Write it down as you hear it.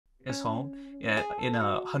luxurious home in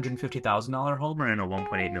a $150,000 home or in a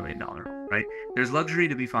 $1.8 million home, right? There's luxury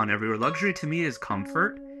to be found everywhere. Luxury to me is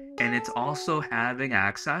comfort, and it's also having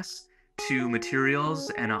access to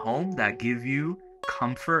materials and a home that give you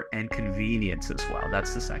comfort and convenience as well.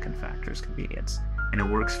 That's the second factor, is convenience, and it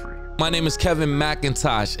works for you. My name is Kevin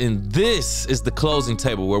McIntosh, and this is the Closing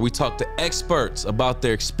Table, where we talk to experts about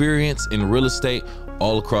their experience in real estate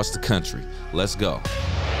all across the country. Let's go.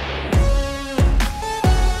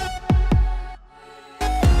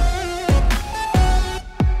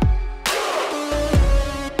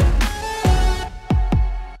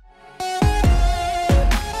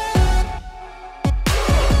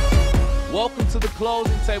 Welcome to the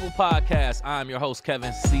Closing Table Podcast. I'm your host,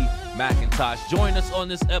 Kevin C. McIntosh. Join us on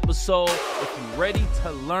this episode. If you're ready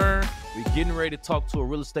to learn, we're getting ready to talk to a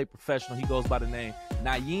real estate professional. He goes by the name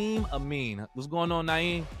Nayeem Amin. What's going on,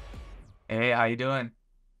 Nayeem? Hey, how you doing?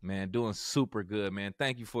 Man, doing super good, man.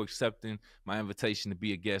 Thank you for accepting my invitation to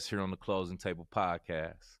be a guest here on the Closing Table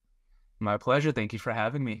Podcast. My pleasure. Thank you for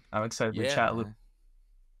having me. I'm excited to chat with.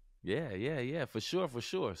 Yeah, for sure.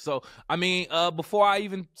 So, before I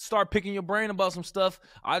even start picking your brain about some stuff,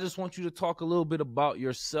 I just want you to talk a little bit about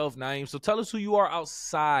yourself, Nayeem. So tell us who you are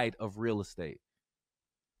outside of real estate.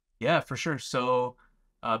 Yeah, for sure. So,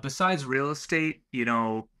 besides real estate,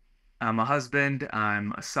 I'm a husband,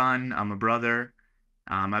 I'm a son, I'm a brother.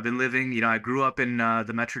 I've been living, I grew up in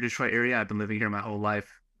the Metro Detroit area. I've been living here my whole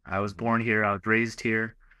life. I was born here. I was raised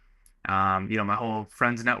here. My whole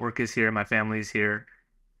friends network is here. My family's here.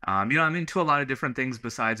 I'm into a lot of different things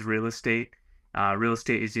besides real estate. Real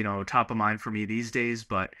estate is, top of mind for me these days,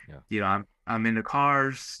 but, I'm into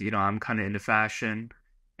cars, I'm kind of into fashion.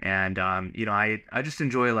 And, I just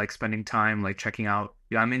enjoy like spending time, like checking out,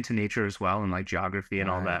 I'm into nature as well, and like geography and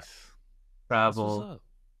all that. Travel.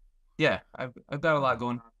 Yeah, I've got a lot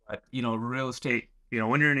going on, but, real estate,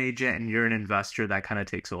 when you're an agent and you're an investor, that kind of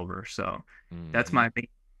takes over. So that's my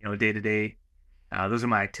main, day to day. Those are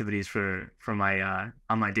my activities for my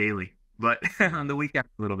on my daily, but on the weekend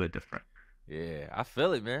a little bit different. Yeah, I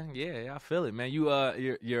feel it, man. Yeah, I feel it, man.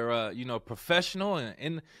 You're professional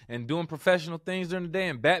and doing professional things during the day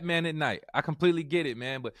and Batman at night. I completely get it,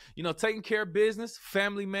 man. But taking care of business,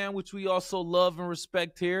 family man, which we also love and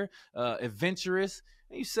respect here, adventurous.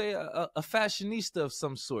 And you say a fashionista of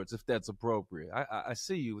some sorts, if that's appropriate. I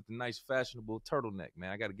see you with the nice fashionable turtleneck,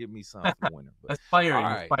 man. I got to get me some for the winter. But, Aspiring.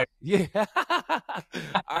 All right. Yeah.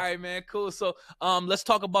 All right, man. Cool. So let's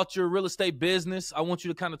talk about your real estate business. I want you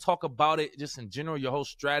to kind of talk about it just in general, your whole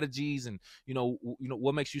strategies and,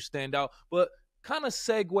 what makes you stand out. But kind of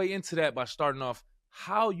segue into that by starting off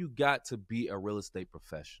how you got to be a real estate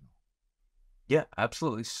professional. Yeah,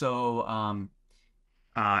 absolutely. So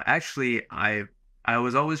actually, I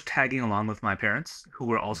was always tagging along with my parents, who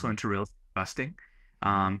were also into real estate investing.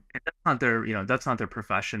 And that's not their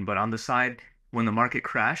profession, but on the side, when the market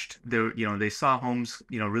crashed, they saw homes,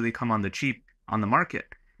 really come on the cheap on the market.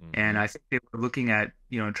 And I think they were looking at,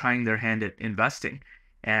 trying their hand at investing.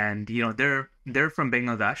 And, they're from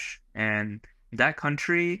Bangladesh, and that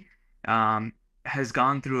country has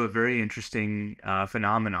gone through a very interesting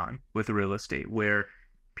phenomenon with real estate, where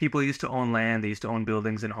people used to own land, they used to own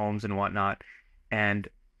buildings and homes and whatnot. And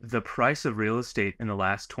the price of real estate in the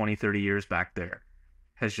last 20, 30 years back there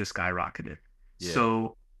has just skyrocketed. Yeah.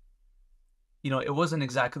 So, it wasn't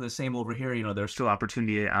exactly the same over here. There's still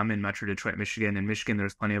opportunity. I'm in Metro Detroit, Michigan. In Michigan,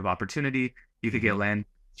 there's plenty of opportunity. You could get land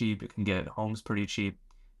cheap. You can get homes pretty cheap.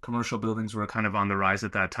 Commercial buildings were kind of on the rise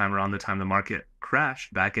at that time, around the time the market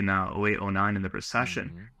crashed back in 08, 09 in the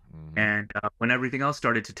recession. And when everything else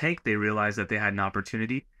started to tank, they realized that they had an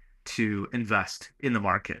opportunity to invest in the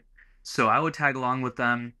market. So I would tag along with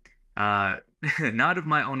them, not of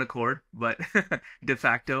my own accord, but de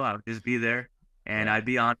facto. I would just be there, and I'd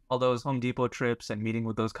be on all those Home Depot trips and meeting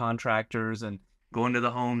with those contractors and going to the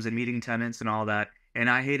homes and meeting tenants and all that. And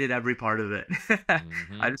I hated every part of it.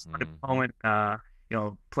 I just wanted home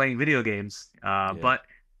and, playing video games. But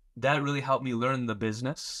that really helped me learn the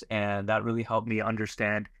business, and that really helped me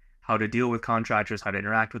understand how to deal with contractors, how to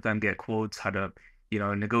interact with them, get quotes, how to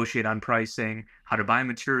negotiate on pricing, how to buy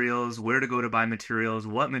materials, where to go to buy materials,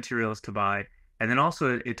 what materials to buy. And then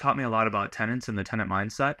also it taught me a lot about tenants and the tenant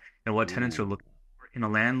mindset and what tenants are looking for in a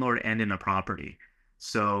landlord and in a property.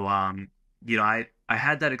 So, I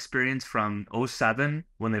had that experience from '07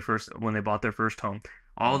 when they bought their first home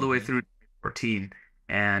all the way through 2014.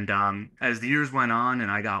 And as the years went on and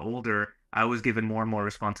I got older, I was given more and more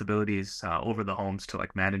responsibilities over the homes to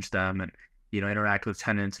like manage them and interact with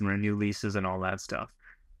tenants and renew leases and all that stuff,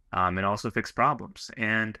 and also fix problems.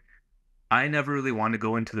 And I never really wanted to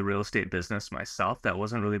go into the real estate business myself. That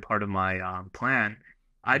wasn't really part of my plan.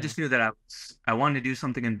 I Hmm. just knew that I wanted to do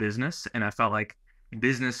something in business, and I felt like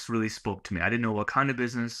business really spoke to me. I didn't know what kind of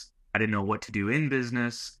business. I didn't know what to do in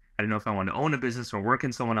business. I didn't know if I wanted to own a business or work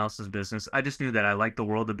in someone else's business. I just knew that I liked the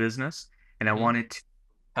world of business, and I Hmm. wanted to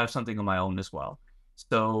have something of my own as well.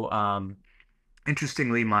 So,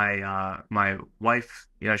 interestingly, my wife,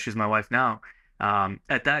 she's my wife now.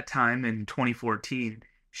 At that time in 2014,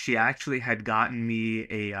 she actually had gotten me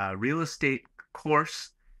a real estate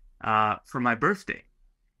course for my birthday.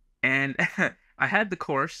 And I had the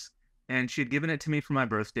course, and she had given it to me for my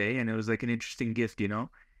birthday, and it was like an interesting gift.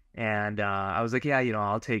 And I was like, yeah,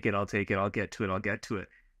 I'll take it, I'll take it, I'll get to it, I'll get to it.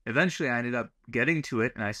 Eventually, I ended up getting to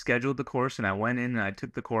it, and I scheduled the course, and I went in and I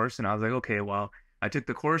took the course, and I was like, okay, well, I took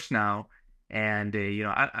the course now, and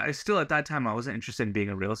I still at that time I wasn't interested in being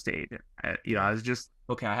a real estate agent. I Yeah. was just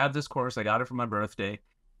okay. I have this course, I got it for my birthday.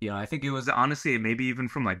 I think it was honestly maybe even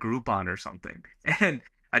from like Groupon or something, and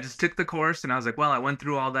I just took the course and I was like, well, I went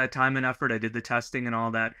through all that time and effort. I did the testing and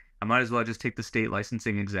all that. I might as well just take the state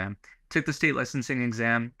licensing exam. Took the state licensing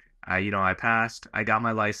exam. I passed. I got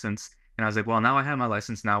my license. And I was like, well, now I have my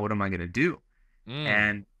license. Now what am I going to do? Mm.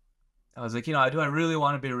 And I was like, do I really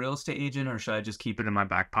want to be a real estate agent or should I just keep it in my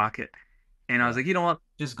back pocket? And I was Yeah. like, you know what?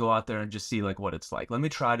 Just go out there and just see like what it's like. Let me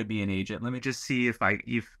try to be an agent. Let me just see if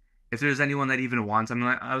there's anyone that even wants.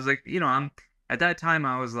 I was like, I'm at that time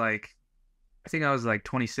I was like, I think I was like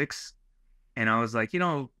 26, and I was like,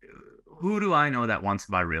 who do I know that wants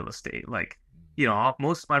to buy real estate? Like,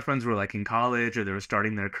 most of my friends were like in college or they were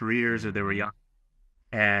starting their careers or they were Mm-hmm. young.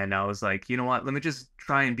 And I was like, you know what? Let me just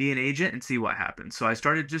try and be an agent and see what happens. So I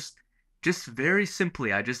started just very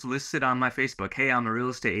simply, I just listed on my Facebook, hey, I'm a real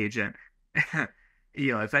estate agent.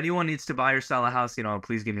 If anyone needs to buy or sell a house,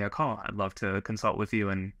 please give me a call. I'd love to consult with you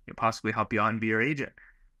and possibly help you out and be your agent.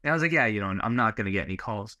 And I was like, yeah, I'm not going to get any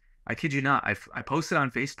calls. I kid you not. I posted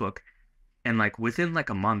on Facebook, and like within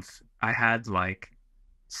like a month, I had like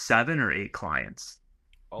 7 or 8 clients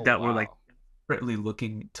Oh that were like wow. desperately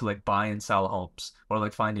looking to like buy and sell homes or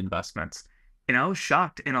like find investments. And I was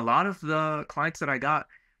shocked. And a lot of the clients that I got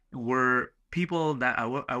were people that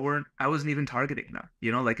I wasn't even targeting them.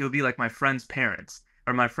 Like it would be like my friend's parents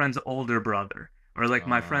or my friend's older brother or like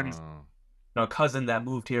my friend's Uh. cousin that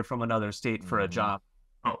moved here from another state for a Mm-hmm. job.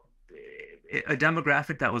 Oh, a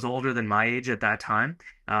demographic that was older than my age at that time,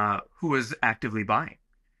 who was actively buying.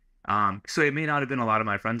 So it may not have been a lot of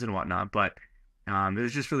my friends and whatnot, but it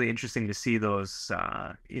was just really interesting to see those,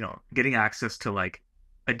 getting access to like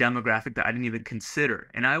a demographic that I didn't even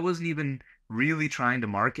consider. And I wasn't even really trying to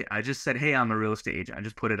market. I just said, hey, I'm a real estate agent. I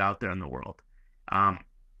just put it out there in the world. Um,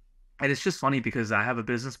 and it's just funny because I have a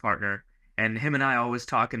business partner and him and I always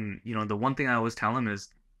talk. And, the one thing I always tell him is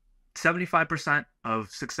 75% of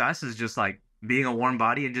success is just like being a warm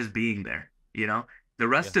body and just being there. The Yeah.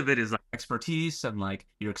 rest of it is like expertise and like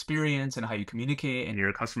your experience and how you communicate and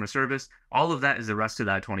your customer service. All of that is the rest of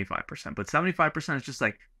that 25%. But 75% is just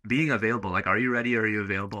like being available. Like, are you ready? Are you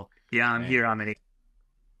available? Yeah, I'm Man. here.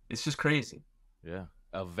 It's just crazy. Yeah.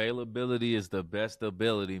 Availability is the best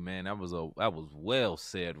ability, man. That was well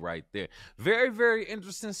said right there. Very, very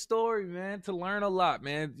interesting story, man. To learn a lot,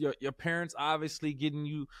 man. Your parents obviously getting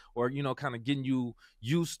you or kind of getting you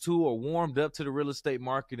used to or warmed up to the real estate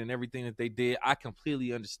market and everything that they did. I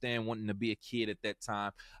completely understand wanting to be a kid at that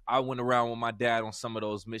time. I went around with my dad on some of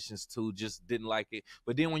those missions too, just didn't like it.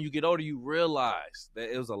 But then when you get older, you realize that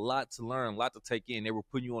it was a lot to learn, a lot to take in. They were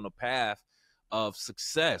putting you on a path of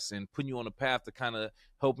success and putting you on a path to kind of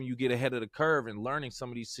helping you get ahead of the curve and learning some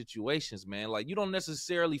of these situations, man. Like you don't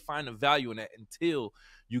necessarily find the value in that until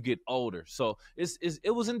you get older. So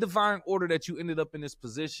it was in divine order that you ended up in this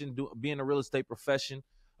position, being a real estate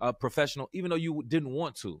professional, even though you didn't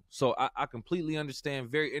want to. So I completely understand.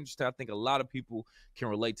 Very interesting. I think a lot of people can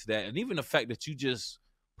relate to that, and even the fact that you just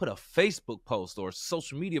put a Facebook post or a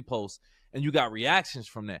social media post and you got reactions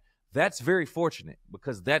from that. That's very fortunate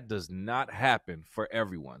because that does not happen for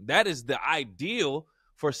everyone. That is the ideal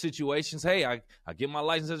for situations. Hey, I get my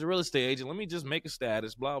license as a real estate agent. Let me just make a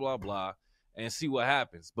status, blah, blah, blah, and see what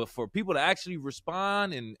happens. But for people to actually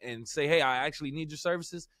respond and say, hey, I actually need your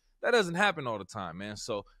services, that doesn't happen all the time, man.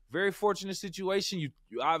 So very fortunate situation.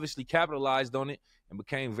 You obviously capitalized on it and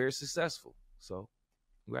became very successful. So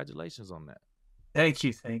congratulations on that. Thank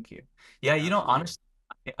you. Thank you. Yeah, Absolutely. honestly,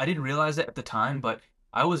 I didn't realize it at the time, but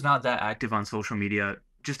I was not that active on social media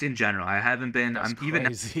just in general. I haven't been, That's I'm even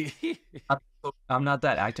crazy. I'm not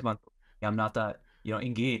that active on. I'm not that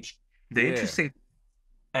engaged. The Yeah. interesting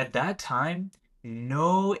at that time,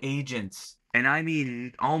 no agents, and I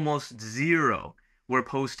mean almost zero, were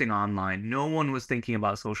posting online. No one was thinking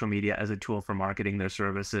about social media as a tool for marketing their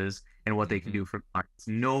services and what they can Mm-hmm. do for clients.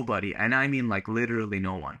 Nobody, and I mean like literally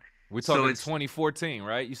no one. We're So talking it's 2014,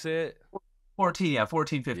 right? You said? 14, yeah,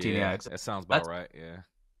 14, 15, Yeah, yeah, exactly. that sounds about That's right. Yeah.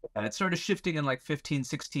 and it started shifting in like 15,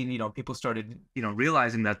 16. People started,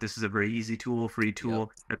 realizing that this is a very easy tool, free Yep.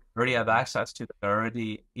 tool that they already have Mm-hmm. access to. They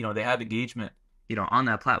already, they have engagement, on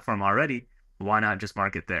that platform already. Why not just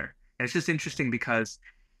market there? And it's just Yeah. interesting because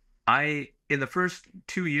in the first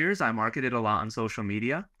 2 years, I marketed a lot on social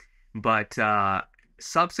media, but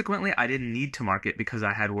subsequently, I didn't need to market because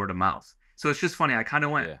I had word of mouth. So it's just funny. I kind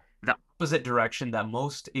of went Yeah. the opposite direction that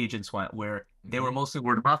most agents went, where they were Mm-hmm. mostly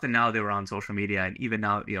word of mouth, and now they were on social media. And even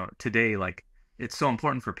now, today, like it's so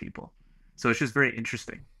important for people. So it's just very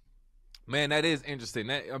interesting. Man, that is interesting.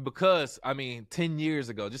 That because I mean, 10 years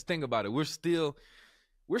ago, just think about it. We're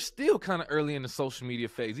still kind of early in the social media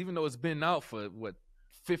phase, even though it's been out for what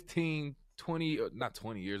 15, 20, not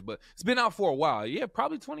 20 years, but it's been out for a while. Yeah,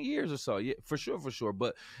 probably 20 years or so. Yeah, for sure, for sure.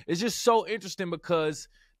 But it's just so interesting because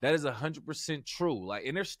that is 100% true. Like,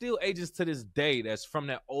 and there's still agents to this day that's from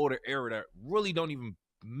that older era that really don't even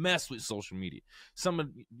mess with social media. Some of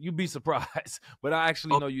you'd be surprised, but I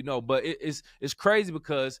actually Oh, know you know. But it's crazy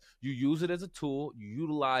because you use it as a tool, you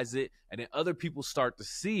utilize it, and then other people start to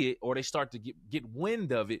see it or they start to get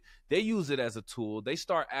wind of it. They use it as a tool. They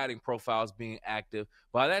start adding profiles, being active.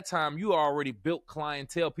 By that time, you already built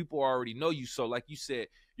clientele. People already know you. So, like you said,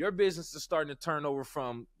 your business is starting to turn over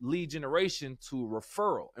from lead generation to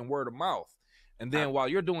referral and word of mouth. And then while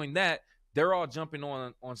you're doing that, they're all jumping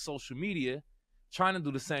on social media trying to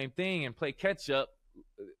do the same thing and play catch up.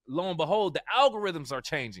 Lo and behold, the algorithms are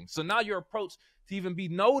changing. So now your approach to even be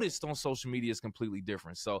noticed on social media is completely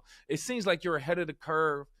different. So it seems like you're ahead of the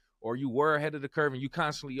curve, or you were ahead of the curve, and you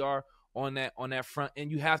constantly are on that front.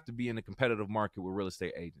 And you have to be in a competitive market with real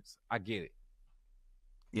estate agents. I get it.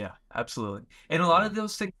 yeah, absolutely. And a lot Yeah. of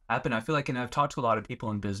those things happen. I feel like, and I've talked to a lot of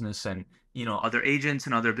people in business and, other agents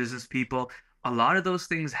and other business people. A lot of those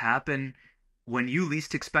things happen when you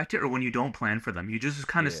least expect it or when you don't plan for them. You just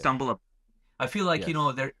kind of Yeah. stumble up. I feel like,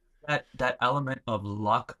 Yes. there that element of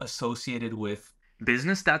luck associated with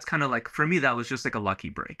business, that's kind of like for me, that was just like a lucky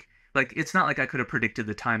break. Like it's not like I could have predicted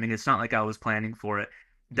the timing. It's not like I was planning for it.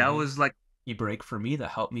 That Mm-hmm. was like a break for me that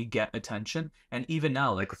helped me get attention. And even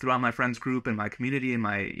now, like throughout my friends group and my community and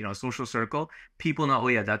my, social circle, people know, oh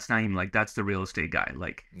yeah, that's Naeem. Like that's the real estate guy.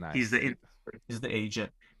 Like Nice. he's the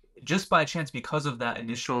agent. Just by chance, because of that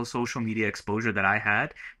initial social media exposure that I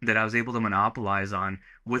had, that I was able to monopolize on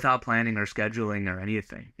without planning or scheduling or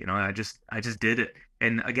anything. I just did it.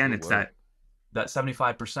 And again, Good it's word. that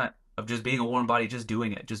 75% of just being a warm body, just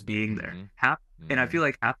doing it, just being there. Mm-hmm. Half, and I Mm-hmm. feel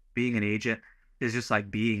like half being an agent is just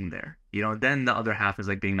like being there. Then the other half is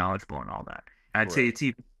like being knowledgeable and all that. I'd say Correct. it's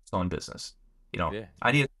even its own business. Yeah.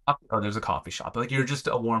 I need a coffee. Oh, there's a coffee shop. Like you're just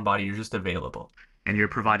a warm body, you're just available. And you're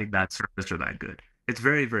Mm-hmm. providing that service or that good. It's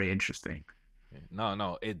very, very interesting. Yeah. No,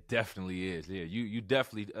 no, it definitely is. Yeah, you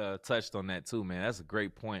definitely touched on that too, man. That's a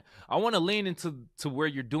great point. I want to lean into where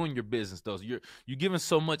you're doing your business, though. You're giving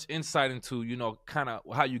so much insight into kind of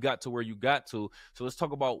how you got to where you got to. So let's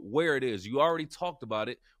talk about where it is. You already talked about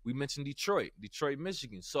it. We mentioned Detroit,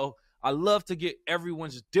 Michigan. So I love to get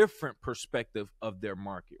everyone's different perspective of their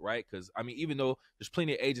market, right? Because I mean, even though there's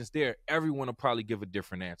plenty of agents there, everyone will probably give a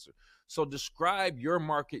different answer. So describe your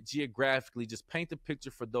market geographically. Just paint a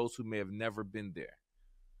picture for those who may have never been there.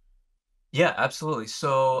 Yeah, absolutely.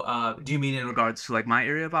 So, do you mean in regards to like my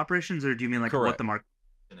area of operations, or do you mean like what Correct. the market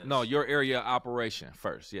No, is? your area of operation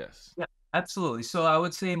first. Yes. Yeah, absolutely. So I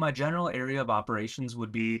would say my general area of operations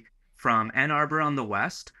would be from Ann Arbor on the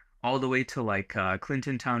west all the way to like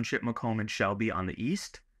Clinton Township, Macomb, and Shelby on the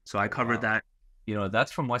east. So I Oh covered wow. that.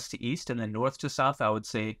 That's from west to east, and then north to south. I would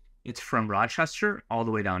say it's from Rochester all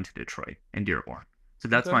the way down to Detroit and Dearborn. So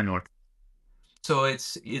that's my Okay. north. So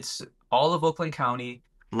it's all of Oakland County,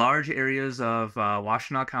 large areas of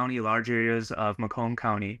Washtenaw County, large areas of Macomb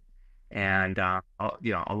County, and a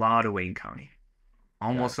lot of Wayne County,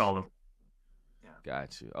 almost Got all you. of. Yeah.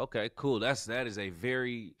 Got you. Okay, cool. That is a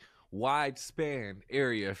very wide span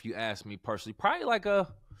area, if you ask me personally. Probably like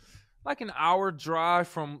an hour drive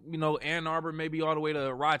from Ann Arbor, maybe all the way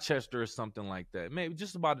to Rochester or something like that. Maybe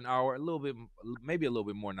just about an hour, a little bit, maybe a little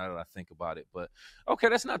bit more now that I think about it. But okay,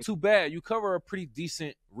 that's not too bad. You cover a pretty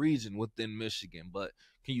decent region within Michigan. But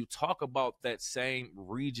can you talk about that same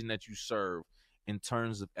region that you serve in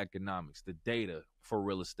terms of economics, the data for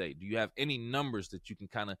real estate? Do you have any numbers that you can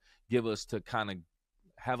kind of give us to kind of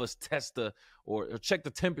have us test or check the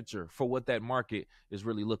temperature for what that market is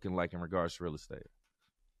really looking like in regards to real estate?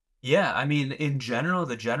 Yeah, I mean, in general,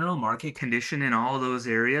 the general market condition in all those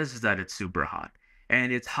areas is that it's super hot.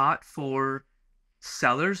 And it's hot for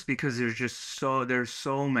Sellers, because there's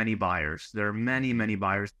so many buyers. There are many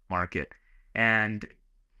buyers in the market. And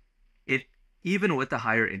it even with the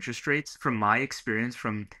higher interest rates, from my experience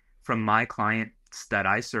from my clients that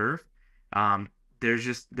I serve, um, there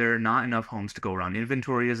are not enough homes to go around.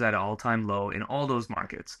 Inventory is at an all-time low in all those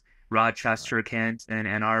markets. Right. Rochester, Canton,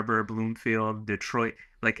 Ann Arbor, Bloomfield, Detroit,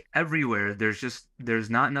 like everywhere, there's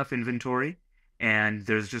not enough inventory and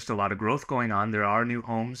there's just a lot of growth going on. There are new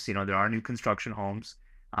homes, there are new construction homes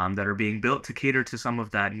that are being built to cater to some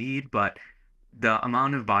of that need, but the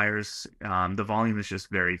amount of buyers, the volume is just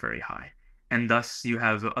very high. And thus you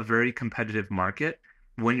have a very competitive market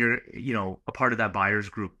when you're, a part of that buyers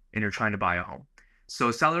group and you're trying to buy a home.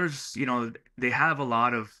 So sellers, they have a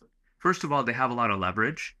lot of, first of all, they have a lot of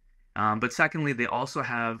leverage. But secondly, they also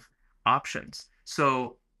have options.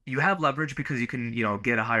 So you have leverage because you can,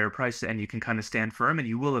 get a higher price and you can kind of stand firm and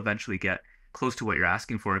you will eventually get close to what you're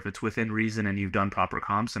asking for if it's within reason and you've done proper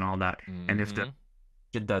comps and all that. And if the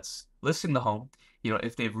Mm-hmm. that's listing the home,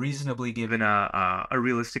 if they've reasonably given a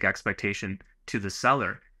realistic expectation to the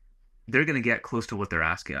seller, they're going to get close to what they're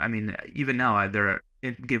asking. I mean, even now,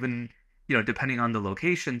 given, depending on the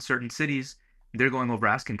location, certain cities, they're going over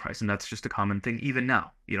asking price, and that's just a common thing. Even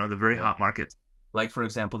now, the very Yep. hot markets, like for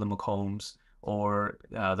example, the McCombs or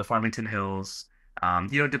the Farmington Hills, I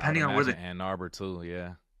would depending on where imagine the Ann Arbor too.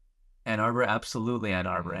 Yeah. Ann Arbor, absolutely Ann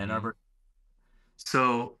Mm-hmm. Arbor.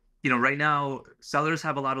 So, right now, sellers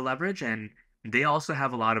have a lot of leverage and they also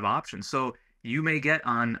have a lot of options. So you may get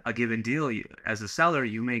on a given deal as a seller,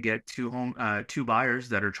 you may get two buyers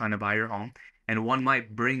that are trying to buy your home, and one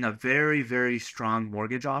might bring a very strong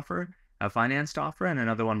mortgage offer, a financed offer, and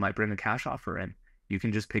another one might bring a cash offer, and you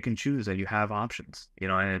can just pick and choose and you have options,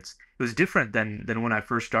 and it was different than when I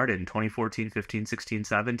first started in 2014, 15, 16,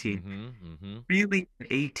 17. Mm-hmm. Mm-hmm. Really in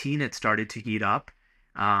 18 it started to heat up.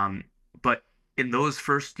 But in those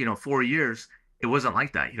first, 4 years, it wasn't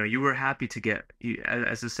like that. You were happy to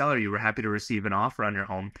as a seller, you were happy to receive an offer on your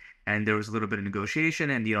home, and there was a little bit of negotiation,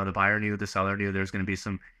 and the buyer knew, the seller knew there was going to be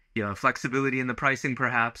some, flexibility in the pricing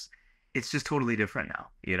perhaps. It's just totally different now,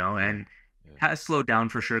 Yeah. and Yeah. has slowed down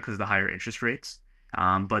for sure because of the higher interest rates.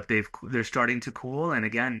 But they're starting to cool, and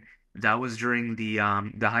again, that was during the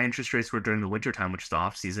high interest rates were during the winter time, which is the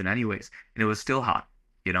off season anyways, and it was still hot,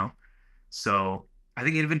 you know. So I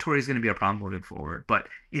think inventory is going to be a problem moving forward. But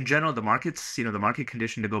in general, the market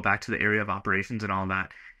condition, to go back to the area of operations and all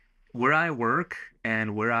that, where I work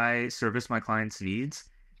and where I service my clients' needs,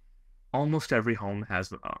 almost every home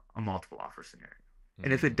has a multiple offer scenario.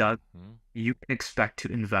 And if it does, Mm-hmm. you can expect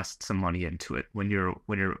to invest some money into it when you're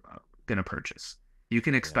going to purchase. You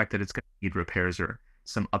can Yeah. expect that it's going to need repairs or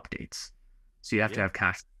some updates. So you have to Yeah. have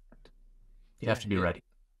cash. You have Yeah. to be Yeah. ready.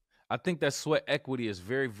 I think that sweat equity is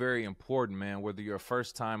very important, man, whether you're a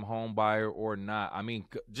first time home buyer or not. I mean,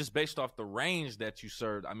 just based off the range that you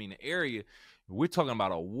served, I mean, the area, we're talking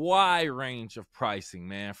about a wide range of pricing,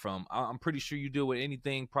 man. From I'm pretty sure you deal with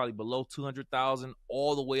anything probably below 200,000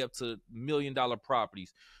 all the way up to $1 million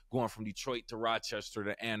properties going from Detroit to Rochester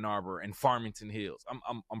to Ann Arbor and Farmington Hills.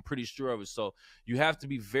 I'm pretty sure of it. So you have to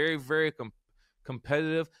be very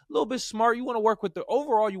competitive, a little bit smart. You want to work with you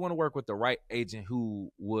want to work with the right agent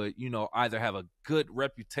who would, either have a good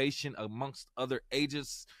reputation amongst other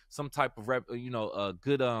agents, some type of a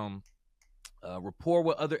good rapport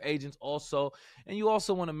with other agents also. And you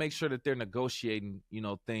also want to make sure that they're negotiating,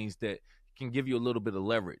 things that can give you a little bit of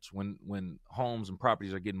leverage when homes and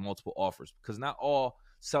properties are getting multiple offers, because not all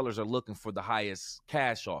sellers are looking for the highest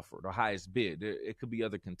cash offer, the highest bid. It could be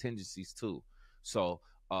other contingencies too. So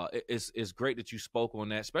it's great that you spoke on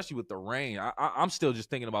that, especially with the range. I'm still just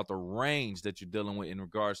thinking about the range that you're dealing with in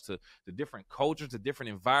regards to the different cultures, the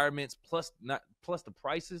different environments, plus the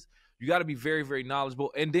prices. You got to be very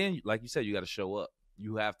knowledgeable, and then, like you said, you got to show up.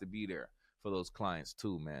 You have to be there for those clients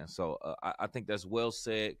too, man. So I think that's well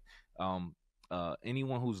said. Um,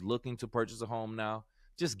 Anyone who's looking to purchase a home now,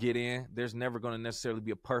 just get in. There's never going to necessarily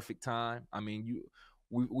be a perfect time. I mean,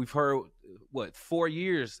 we've heard what 4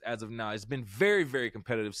 years as of now. It's been very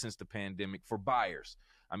competitive since the pandemic for buyers.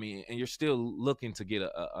 I mean, and you're still looking to get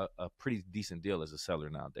a pretty decent deal as a seller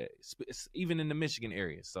nowadays, even in the Michigan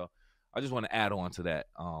area. So I just want to add on to that.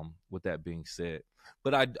 With that being said,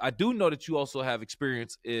 but I do know that you also have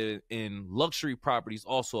experience in luxury properties,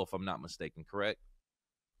 also, if I'm not mistaken. Correct?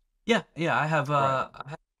 Yeah, Right. I have a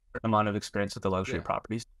amount of experience with the luxury Yeah.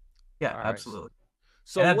 properties. Yeah, All right. absolutely.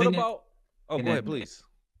 So And I've what been about? Oh, in go it. ahead, please.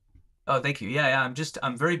 Oh, thank you. Yeah.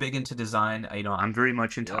 I'm very big into design. I'm very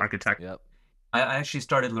much into Yep. architecture. Yep. I actually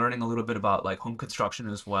started learning a little bit about like home construction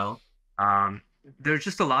as well. Um, there's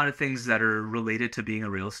just a lot of things that are related to being a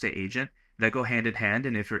real estate agent that go hand in hand.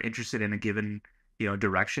 And if you're interested in a given,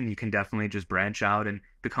 direction, you can definitely just branch out and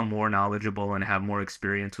become more knowledgeable and have more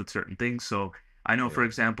experience with certain things. So I know, for Yeah.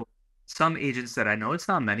 example, some agents that I know, it's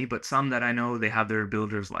not many, but some that I know, they have their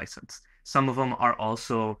builder's license. Some of them are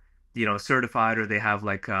also, certified, or they have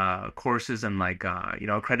like courses and like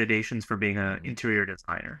accreditations for being an Mm-hmm. interior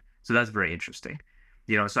designer. So that's very interesting.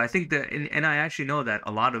 So I think that, and I actually know that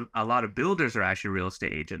a lot of builders are actually real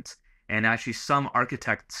estate agents, and actually some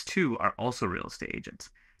architects too are also real estate agents.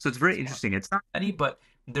 So it's very Smart. interesting. It's not many, but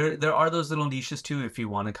there are those little niches too if you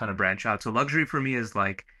want to kind of branch out. So luxury for me is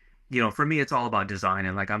like, for me it's all about design,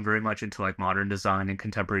 and like I'm very much into like modern design and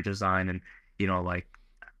contemporary design, and like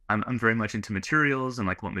I'm very much into materials and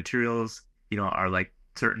like what materials, are like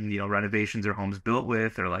certain, renovations or homes built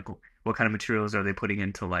with, or like what kind of materials are they putting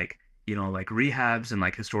into like, like rehabs and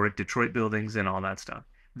like historic Detroit buildings and all that stuff.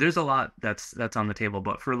 There's a lot that's on the table,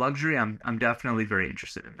 but for luxury, I'm definitely very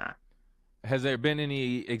interested in that. Has there been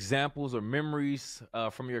any examples or memories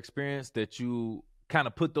from your experience that you kind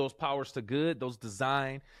of put those powers to good, those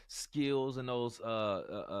design skills and those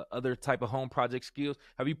other type of home project skills?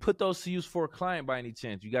 Have you put those to use for a client by any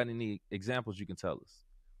chance? You got any examples you can tell us?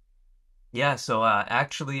 Yeah, so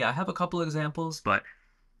actually, I have a couple examples, but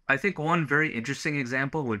I think one very interesting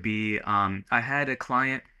example would be I had a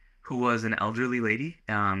client who was an elderly lady.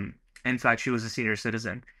 In fact, she was a senior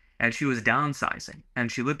citizen, and she was downsizing, and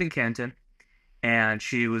she lived in Canton, and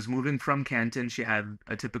she was moving from Canton. She had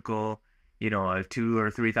a typical, a 2 or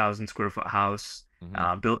 3 thousand square foot house,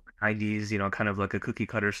 Mm-hmm. built in the 90s, kind of like a cookie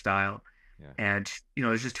cutter style. Yeah. And it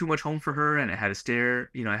was just too much home for her, and it had a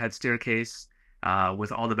it had staircase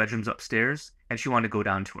with all the bedrooms upstairs, and she wanted to go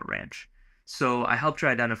down to a ranch. So I helped her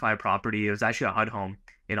identify a property. It was actually a HUD home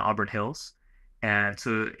in Auburn Hills. And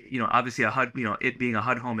so, obviously a HUD, it being a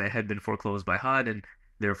HUD home, it had been foreclosed by HUD, and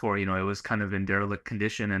therefore, it was kind of in derelict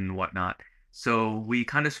condition and whatnot. So we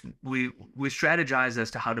strategized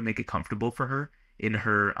as to how to make it comfortable for her in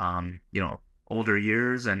her older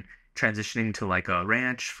years, and transitioning to like a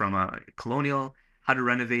ranch from a colonial, how to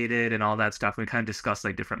renovate it and all that stuff. We kind of discussed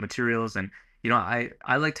like different materials, and I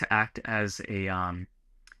like to act as a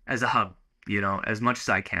hub, as much as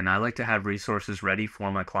I can. I like to have resources ready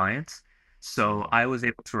for my clients. So Mm-hmm. I was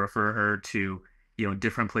able to refer her to,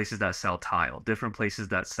 different places that sell tile, different places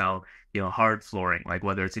that sell, hard flooring, like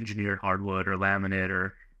whether it's engineered hardwood or laminate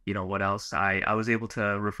or, what else. I was able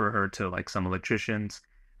to refer her to like some electricians,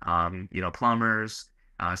 plumbers,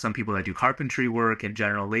 some people that do carpentry work and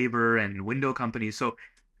general labor and window companies. So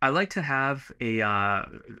I like to have a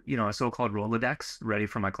so-called Rolodex ready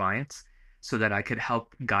for my clients so that I could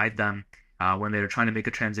help guide them when they're trying to make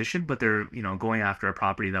a transition, but they're, going after a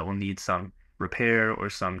property that will need some repair or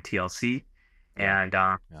some TLC. Yeah. And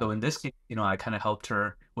Yeah. so in this case, I kind of helped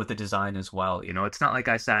her with the design as well. It's not like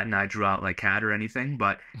I sat and I drew out like CAD or anything,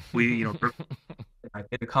 but we, I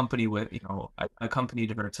did accompany with, I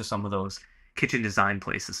accompanied her to some of those kitchen design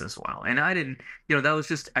places as well. And I didn't, that was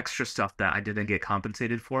just extra stuff that I didn't get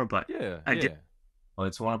compensated for, but Yeah. I did. Yeah. Well,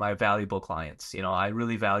 it's one of my valuable clients. I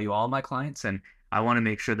really value all my clients, and I want to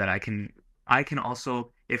make sure that I can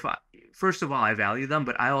also, if I, first of all, I value them,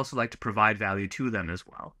 but I also like to provide value to them as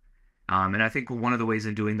well. And I think one of the ways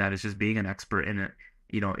in doing that is just being an expert in it,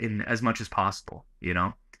 in as much as possible. And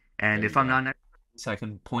There you if I'm go. not an expert, I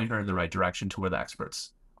can point her in the right direction to where the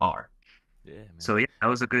experts are. Yeah, So man. yeah, that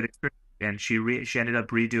was a good experience. And she ended up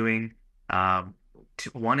redoing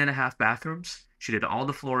one and a half bathrooms. She did all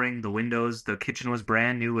the flooring, the windows. The kitchen was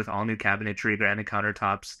brand new with all new cabinetry, granite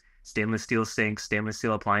countertops, stainless steel sinks, stainless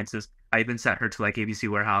steel appliances. I even sent her to like ABC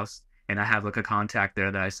Warehouse, and I have like a contact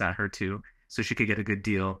there that I sent her to so she could get a good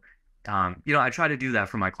deal. I try to do that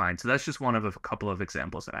for my clients. So that's just one of a couple of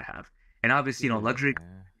examples that I have. And obviously, Yeah, luxury.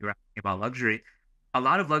 man. You're asking about luxury. A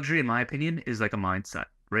lot of luxury, in my opinion, is like a mindset,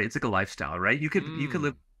 right? It's like a lifestyle, right? You could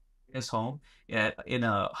live Mm. in this home in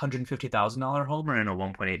a $150,000 home or in a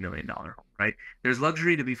 $1.8 million home, right? There's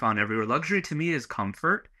luxury to be found everywhere. Luxury to me is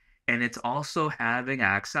comfort, and it's also having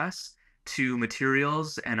access to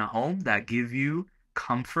materials and a home that give you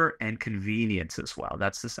comfort and convenience as well.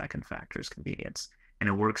 That's the second factor is convenience, and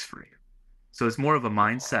it works for you. So it's more of a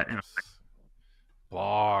mindset and Bars.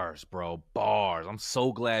 Bars, bro. Bars. I'm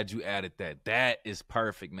so glad you added that. That is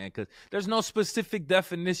perfect, man. Because there's no specific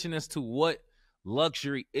definition as to what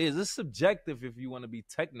luxury is. It's subjective if you want to be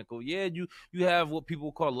technical. Yeah, you have what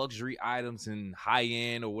people call luxury items and high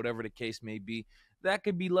end or whatever the case may be. That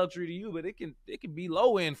could be luxury to you, but it can be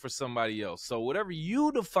low end for somebody else. So whatever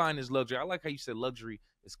you define as luxury, I like how you said luxury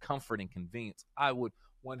is comfort and convenience. I would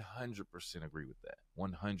 100% agree with that.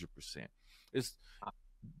 100%. It's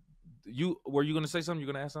you were you gonna say something?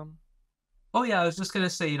 You gonna ask something? Oh yeah, I was just gonna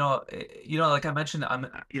say, like I mentioned,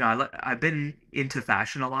 I've been into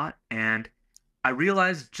fashion a lot, and I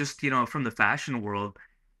realized just, from the fashion world,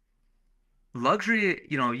 luxury,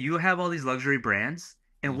 you have all these luxury brands,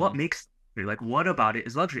 and Mm-hmm. what makes like what about it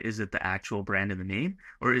is luxury? Is it the actual brand and the name,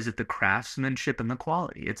 or is it the craftsmanship and the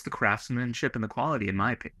quality? It's the craftsmanship and the quality, in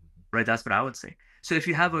my opinion, right? That's what I would say. So if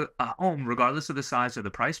you have a home, regardless of the size or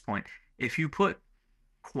the price point, if you put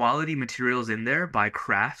quality materials in there by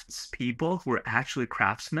crafts people who are actually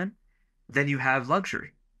craftsmen, then you have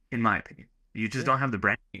luxury, in my opinion. You just Yeah. don't have the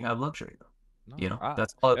brand. You have luxury, though. No,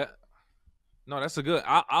 That's all. no, that's a good.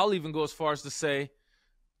 I'll even go as far as to say,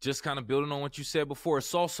 just kind of building on what you said before,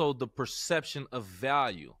 it's also the perception of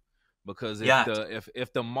value, because if Yeah,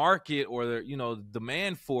 the market or the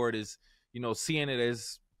demand for it is seeing it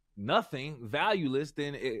as nothing valueless,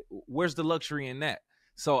 then where's the luxury in that?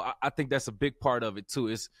 So I think that's a big part of it too.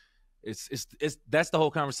 It's that's the whole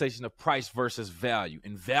conversation of price versus value,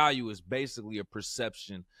 and value is basically a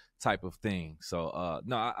perception type of thing. So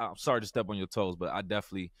no, I'm sorry to step on your toes, but I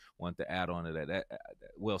definitely want to add on to that.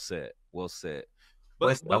 Well said, well said.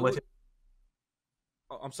 I'm with you.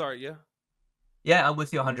 Oh, I'm sorry. Yeah. Yeah, I'm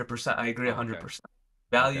with you 100%. I agree Oh, okay. 100%.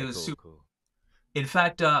 Value Okay. is Cool. super. Cool. In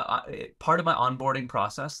fact, part of my onboarding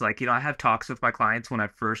process, like, I have talks with my clients when I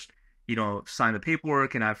first, sign the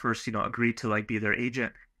paperwork and I first, agree to like be their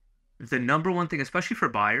agent. The number one thing, especially for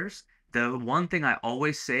buyers, the one thing I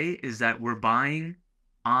always say is that we're buying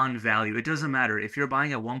on value. It doesn't matter if you're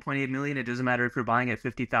buying at 1.8 million, it doesn't matter if you're buying at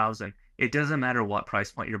 50,000. It doesn't matter what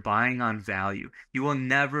price point you're buying on value. You will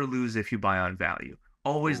never lose if you buy on value.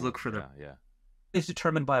 Always Ooh. look for the Yeah. Yeah. It's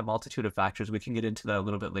determined by a multitude of factors. We can get into that a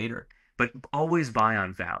little bit later, but always buy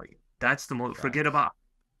on value. That's the most. Facts.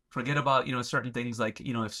 Forget about certain things, like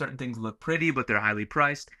if certain things look pretty but they're highly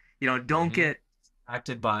priced. Don't Mm-hmm. get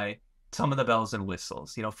acted by some of the bells and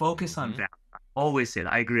whistles. Focus on Mm-hmm. value. Always say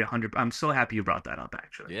that. I agree 100. I'm so happy you brought that up.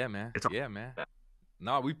 Actually, Yeah, man. it's all Yeah, man. about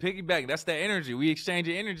No, we piggyback. That's the energy. We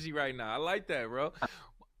exchanging energy right now. I like that, bro.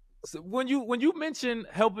 So when you mentioned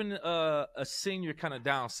helping a senior kind of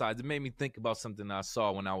downsize, it made me think about something I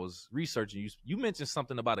saw when I was researching. You mentioned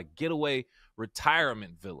something about a getaway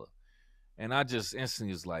retirement villa, and I just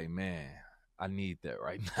instantly was like, man, I need that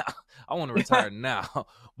right now. I want to retire that. now.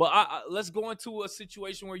 But let's go into a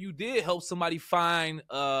situation where you did help somebody find,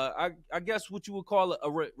 I guess what you would call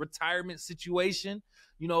a retirement situation.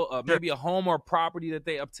 Sure. Maybe a home or property that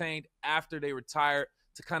they obtained after they retired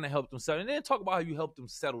to kind of help them settle. And then talk about how you helped them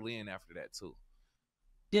settle in after that too.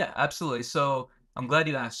 Yeah, absolutely. So I'm glad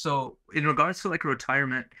you asked. So in regards to like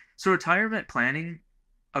retirement, so retirement planning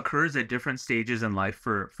occurs at different stages in life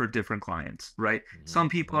for different clients, right? Mm-hmm, Some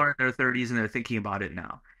people mm-hmm. are in their 30s and they're thinking about it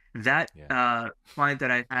now. That Yeah. client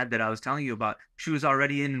that I had that I was telling you about, she was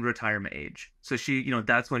already in retirement age. So she,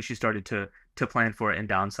 that's when she started to plan for it and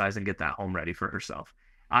downsize and get that home ready for herself.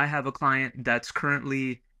 I have a client that's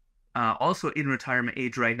currently also in retirement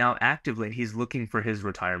age right now actively, and he's looking for his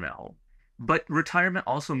retirement home. But retirement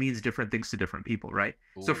also means different things to different people, right?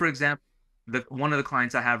 So for Ooh. example, the one of the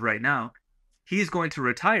clients I have right now, he's going to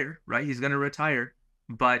retire, right? He's going to retire,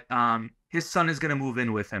 but his son is going to move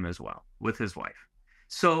in with him as well, with his wife.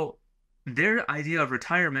 So their idea of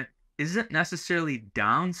retirement isn't necessarily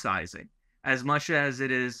downsizing as much as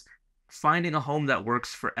it is finding a home that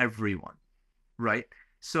works for everyone, right?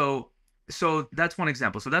 So so that's one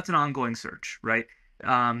example. So that's an ongoing search, right?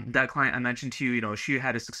 That client I mentioned to you, she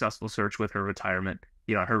had a successful search with her retirement,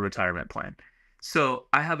 her retirement plan. So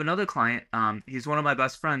I have another client. He's one of my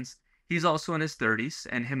best friends. He's also in his 30s,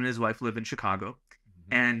 and him and his wife live in Chicago.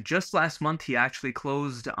 Mm-hmm. And just last month, he actually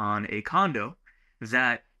closed on a condo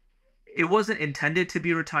that it wasn't intended to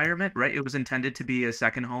be retirement, right? It was intended to be a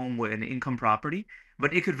second home with an income property,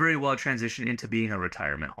 but it could very well transition into being a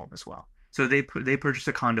retirement home as well. So they purchased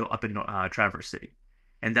a condo up in Traverse City,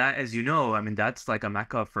 and that, as you know, I mean, that's like a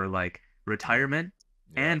mecca for like Yeah. retirement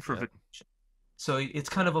Yep. and for Yep. vacation. So it's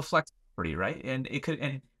kind Yep. of a flex property, right?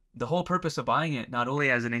 And the whole purpose of buying it, not only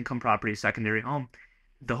as an income property, secondary home,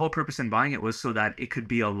 the whole purpose in buying it was so that it could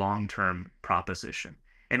be a long-term proposition.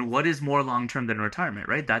 And what is more long-term than retirement,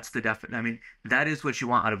 right? That's the definite. I mean, that is what you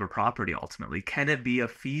want out of a property ultimately. Can it be a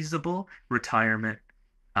feasible retirement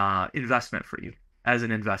investment for you as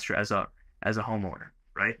an investor, as a homeowner,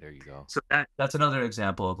 right? There you go. So that's another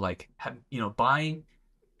example of like buying.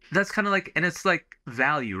 That's kind of like, and it's like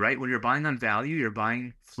value, right? When you're buying on value, you're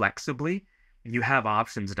buying flexibly. You have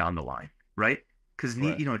options down the line, right? Because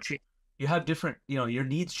Right. you have different, your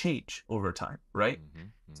needs change over time, right? Mm-hmm.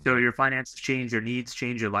 So Mm-hmm. your finances change, your needs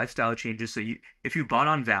change, your lifestyle changes. So if you bought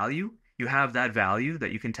on value, you have that value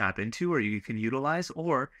that you can tap into or you can utilize,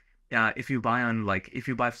 or if you buy on like if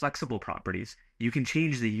you buy flexible properties, you can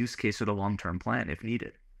change the use case of the long-term plan if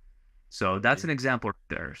needed. So that's Yeah, an example right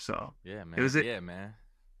there. So yeah, it man. was Yeah, man.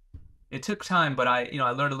 it took time, but I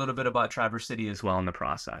learned a little bit about Traverse City as well in the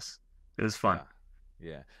process. It was fun. Yeah.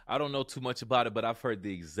 Yeah. I don't know too much about it, but I've heard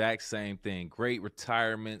the exact same thing. Great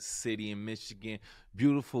retirement city in Michigan,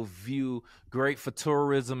 beautiful view, great for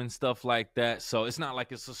tourism and stuff like that. So it's not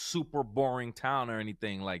like it's a super boring town or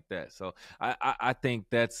anything like that. So I think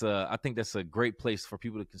that's a great place for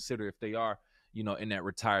people to consider if they are, in that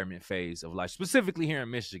retirement phase of life, specifically here in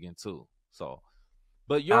Michigan too. So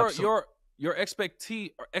but your Absolutely. your your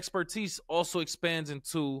expertise also expands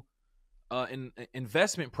into in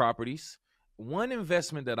investment properties. One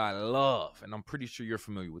investment that I love, and I'm pretty sure you're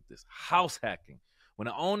familiar with this, house hacking. When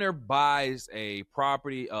an owner buys a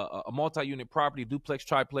property, a multi-unit property, duplex,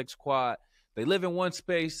 triplex, quad, they live in one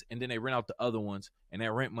space and then they rent out the other ones, and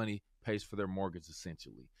that rent money pays for their mortgage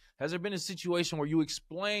essentially. Has there been a situation where you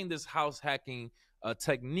explained this house hacking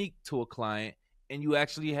technique to a client and you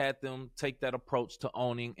actually had them take that approach to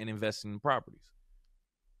owning and investing in properties?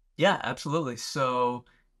 Yeah, absolutely. So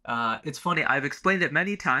it's funny. I've explained it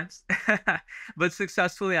many times, but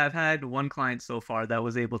successfully, I've had one client so far that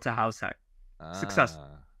was able to house hack successfully.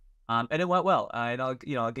 Ah, And it went well. And I'll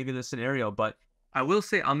give you the scenario, but I will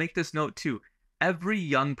say I'll make this note too. Every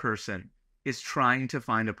young person is trying to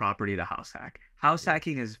find a property to house hack. House yeah.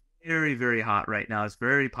 hacking is very, very hot right now. It's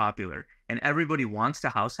very popular, and everybody wants to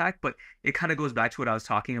house hack. But it kind of goes back to what I was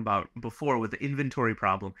talking about before with the inventory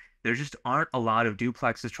problem. There just aren't a lot of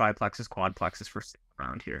duplexes, triplexes, quadplexes for sale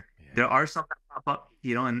around here. There Yeah. are some that pop up,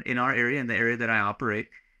 in our area, in the area that I operate,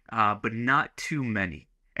 but not too many.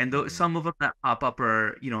 And though Mhm. some of them that pop up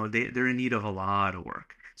are, they're in need of a lot of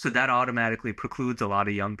work. So that automatically precludes a lot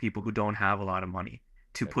of young people who don't have a lot of money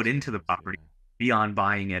to That put into the changes, property yeah. beyond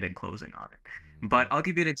buying it and closing on it. But Mhm. I'll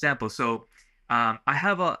give you an example. So I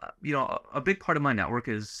have a big part of my network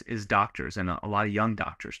is doctors and a lot of young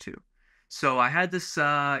doctors too. So I had this.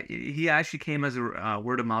 He actually came as a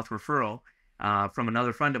word of mouth referral from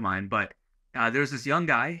another friend of mine, but there's this young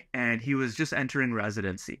guy, and he was just entering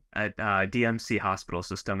residency at DMC Hospital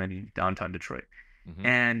System in downtown Detroit. Mhm.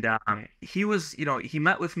 And he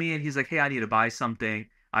met with me, and he's like, "Hey, I need to buy something.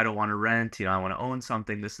 I don't want to rent. I want to own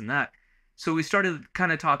something, this and that." So we started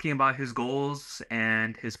kind of talking about his goals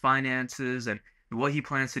and his finances and what he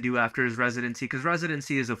plans to do after his residency, because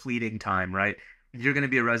residency is a fleeting time, right? You're going to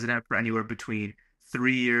be a resident for anywhere between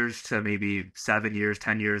 3 years to maybe 7 years,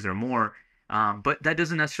 10 years or more. But that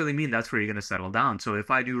doesn't necessarily mean that's where you're going to settle down. So if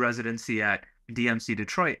I do residency at DMC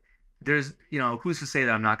Detroit, who's to say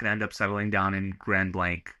that I'm not going to end up settling down in Grand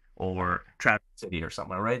Blanc Right. or Traverse City or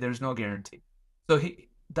somewhere, right? There's no guarantee. So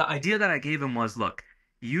the idea that I gave him was, look,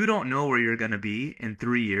 you don't know where you're going to be in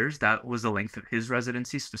 3 years. That was the length of his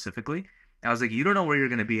residency specifically. I was like, you don't know where you're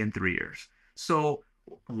going to be in 3 years. So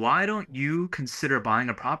why don't you consider buying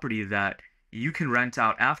a property that you can rent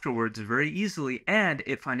out afterwards very easily and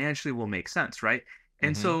it financially will make sense, right?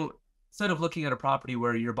 And Mhm. so instead of looking at a property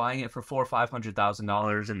where you're buying it for $400,000 or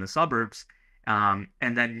 $500,000 in the suburbs, and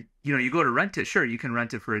then you go to rent it, sure, you can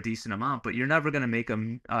rent it for a decent amount, but you're never going to make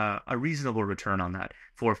a reasonable return on that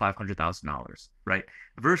 $400,000 or $500,000, right?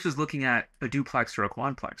 Versus looking at a duplex or a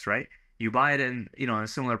quadplex, right? You buy it in a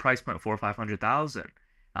similar price point, 400,000 or 500,000,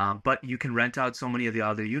 but you can rent out so many of the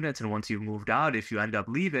other units, and once you've moved out, if you end up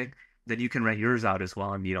leaving, then you can rent yours out as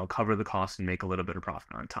well and cover the cost and make a little bit of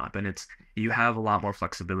profit on top. And you have a lot more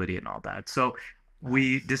flexibility and all that. So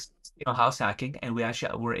we Nice. discussed, house hacking, and we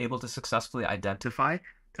actually were able to successfully identify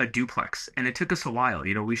a duplex. And it took us a while.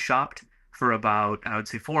 We shopped for about, I would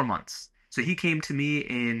say, 4 months. So he came to me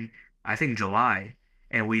in, I think, July,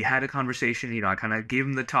 and we had a conversation. I kind of gave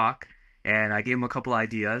him the talk, and I gave him a couple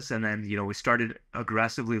ideas, and then we started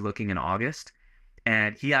aggressively looking in August.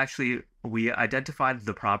 And we identified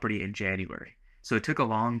the property in January. So it took a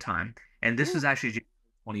long time. And this Ooh. is actually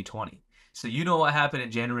January 2020. So you know what happened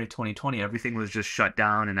in January 2020? Everything was just shut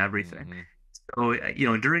down and everything. Mhm.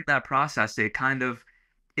 So, during that process, it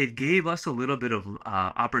gave us a little bit of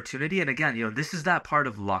opportunity. And again, this is that part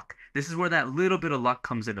of luck. This is where that little bit of luck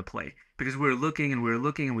comes into play because we were looking and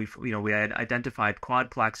we had identified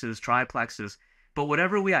quadplexes, triplexes, but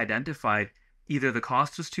whatever we identified, either the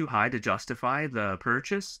cost was too high to justify the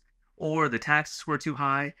purchase, or the taxes were too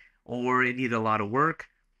high, or it needed a lot of work.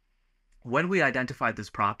 When we identified this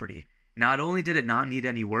property, not only did it not need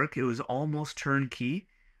any work, it was almost turnkey,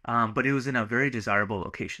 but it was in a very desirable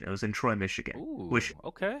location. It was in Troy, Michigan, which Ooh,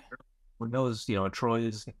 okay. everyone knows, Troy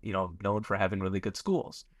is, known for having really good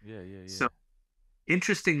schools. Yeah, yeah, yeah. So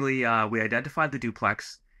interestingly, we identified the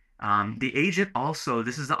duplex. The agent also,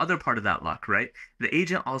 this is the other part of that luck, right? The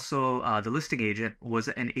agent also, the listing agent was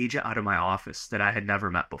an agent out of my office that I had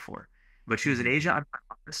never met before. But she was an Mm-hmm. agent out of my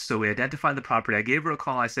office. So we identified the property. I gave her a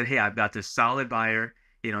call. I said, hey, I've got this solid buyer.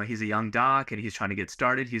 He's a young doc and he's trying to get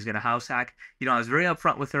started. He's going to house hack. I was very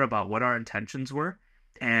upfront with her about what our intentions were.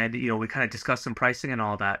 And, we kind of discussed some pricing and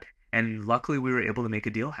all that. And luckily, we were able to make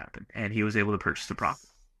a deal happen. And he was able to purchase the property.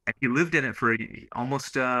 Nice. And he lived in it for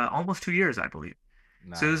almost 2 years, I believe.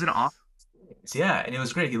 So it was an awesome. Nice. Yeah, and it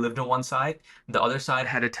was great. He lived on one side. The other side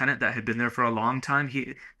had a tenant that had been there for a long time.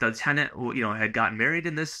 The tenant, had gotten married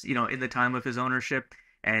in this, in the time of his ownership,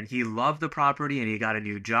 and he loved the property and he got a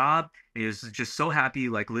new job. And he was just so happy,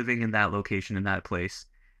 like living in that location, in that place,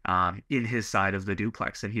 in his side of the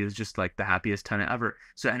duplex. And he was just like the happiest tenant ever.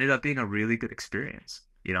 So it ended up being a really good experience.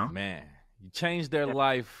 Man, you changed their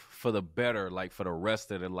life for the better, like for the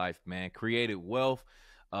rest of their life, man. Created wealth,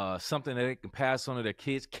 something that they can pass on to their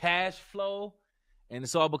kids, cash flow. And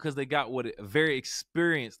it's all because they got with a very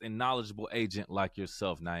experienced and knowledgeable agent like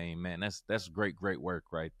yourself, Naeem, man. That's great, great work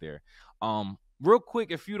right there. Real quick,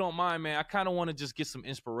 if you don't mind, man, I kind of want to just get some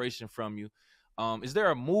inspiration from you. Is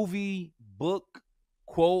there a movie, book,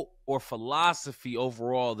 quote, or philosophy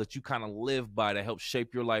overall that you kind of live by that helps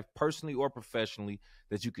shape your life personally or professionally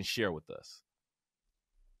that you can share with us?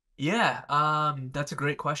 Yeah, that's a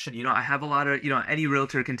great question. I have a lot of, any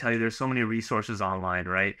realtor can tell you there's so many resources online,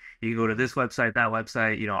 right? You can go to this website, that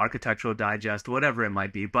website, Architectural Digest, whatever it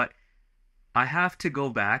might be. But I have to go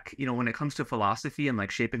back, when it comes to philosophy and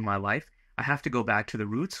like shaping my life, I have to go back to the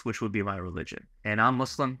roots, which would be my religion. And I'm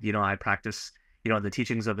Muslim, I practice, the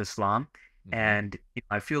teachings of Islam. Mm-hmm. And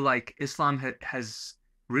I feel like Islam has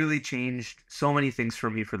really changed so many things for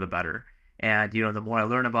me for the better. And, the more I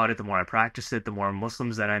learn about it, the more I practice it, the more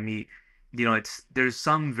Muslims that I meet, there's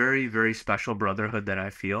some very, very special brotherhood that I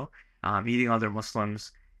feel, meeting other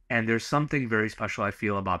Muslims. And there's something very special I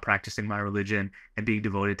feel about practicing my religion and being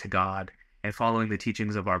devoted to God and following the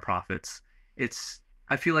teachings of our prophets. It's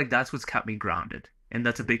I feel like that's what's kept me grounded, and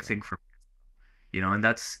that's a There you big go. thing for me, and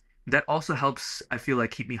that also helps. I feel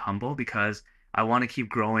like keep me humble because I want to keep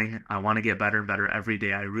growing. I want to get better and better every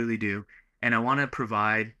day. I really do, and I want to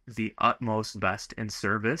provide the utmost best in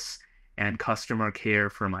service and customer care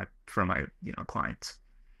for my clients.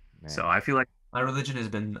 So Man. I feel like my religion has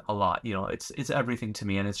been a lot. It's everything to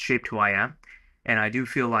me, and it's shaped who I am. And I do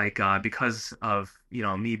feel like because of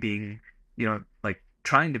me being like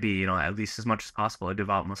trying to be at least as much as possible a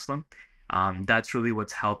devout Muslim, that's really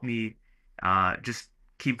what's helped me just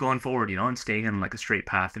keep going forward, and staying in like a straight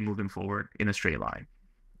path and moving forward in a straight line.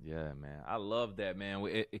 Yeah, man. I love that, man.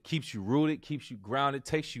 It keeps you rooted, keeps you grounded,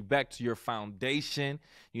 takes you back to your foundation,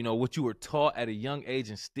 what you were taught at a young age,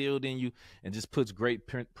 instilled in you, and just puts great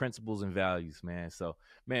principles and values, man. So,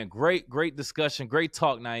 man, great, great discussion. Great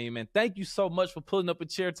talk, Naeem, man. Thank you so much for pulling up a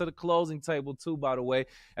chair to the closing table, too, by the way.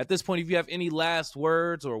 At this point, if you have any last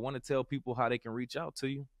words or want to tell people how they can reach out to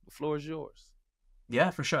you, the floor is yours. Yeah,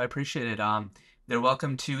 for sure. I appreciate it. They're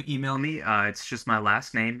welcome to email me. It's just my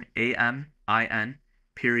last name, Amin,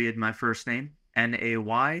 period, my first name,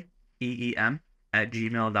 Nayeem at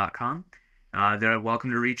gmail.com. They're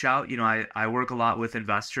welcome to reach out. I work a lot with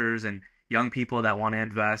investors and young people that want to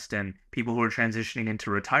invest and people who are transitioning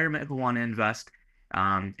into retirement who want to invest.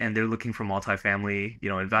 And they're looking for multifamily,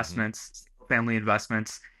 Mm-hmm. investments, family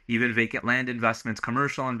investments, even vacant land investments,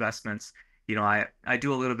 commercial investments. I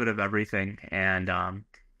do a little bit of everything, and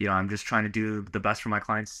I'm just trying to do the best for my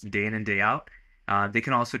clients day in and day out. They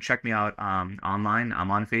can also check me out online.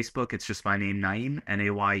 I'm on Facebook. It's just my name, Naeem,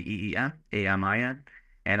 Nayeem, Amin,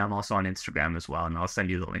 and I'm also on Instagram as well. And I'll send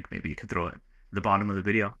you the link. Maybe you could throw it at the bottom of the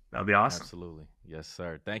video. That'll be awesome. Absolutely. Yes,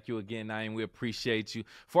 sir. Thank you again, Naeem. We appreciate you.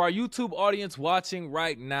 For our YouTube audience watching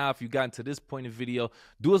right now, if you've gotten to this point in the video,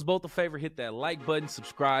 do us both a favor, hit that like button,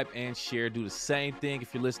 subscribe, and share. Do the same thing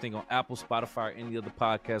if you're listening on Apple, Spotify, or any other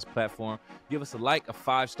podcast platform. Give us a like, a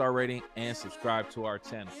 5-star rating, and subscribe to our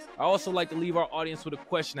channel. I also like to leave our audience with a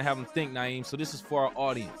question to have them think, Naeem. So this is for our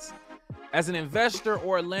audience. As an investor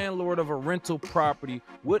or a landlord of a rental property,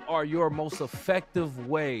 what are your most effective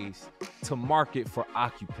ways to market for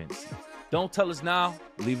occupancy? Don't tell us now.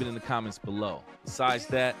 Leave it in the comments below. Besides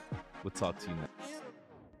that, we'll talk to you next.